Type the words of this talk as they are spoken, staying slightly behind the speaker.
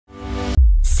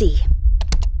C.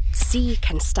 C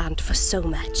can stand for so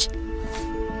much.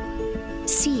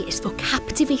 C is for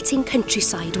captivating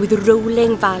countryside with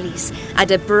rolling valleys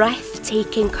and a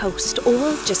breathtaking coast,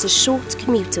 all just a short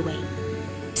commute away.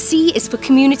 C is for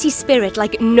community spirit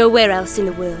like nowhere else in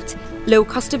the world, low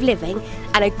cost of living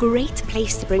and a great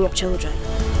place to bring up children.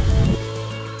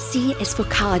 C is for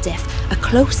Cardiff, a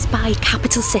close-by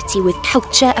capital city with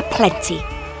culture aplenty.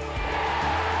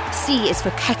 C is for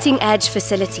cutting-edge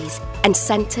facilities and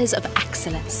centres of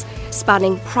excellence,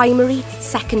 spanning primary,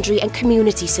 secondary and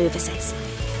community services.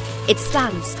 It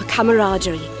stands for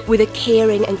camaraderie with a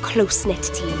caring and close-knit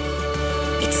team.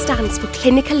 It stands for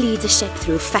clinical leadership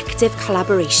through effective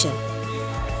collaboration.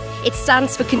 It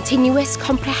stands for continuous,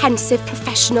 comprehensive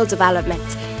professional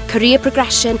development, career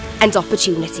progression and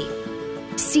opportunity.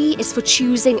 C is for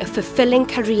choosing a fulfilling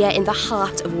career in the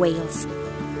heart of Wales.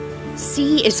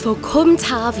 C is for Cwm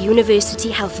Taf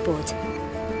University Health Board.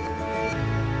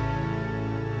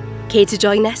 Care to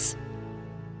join us?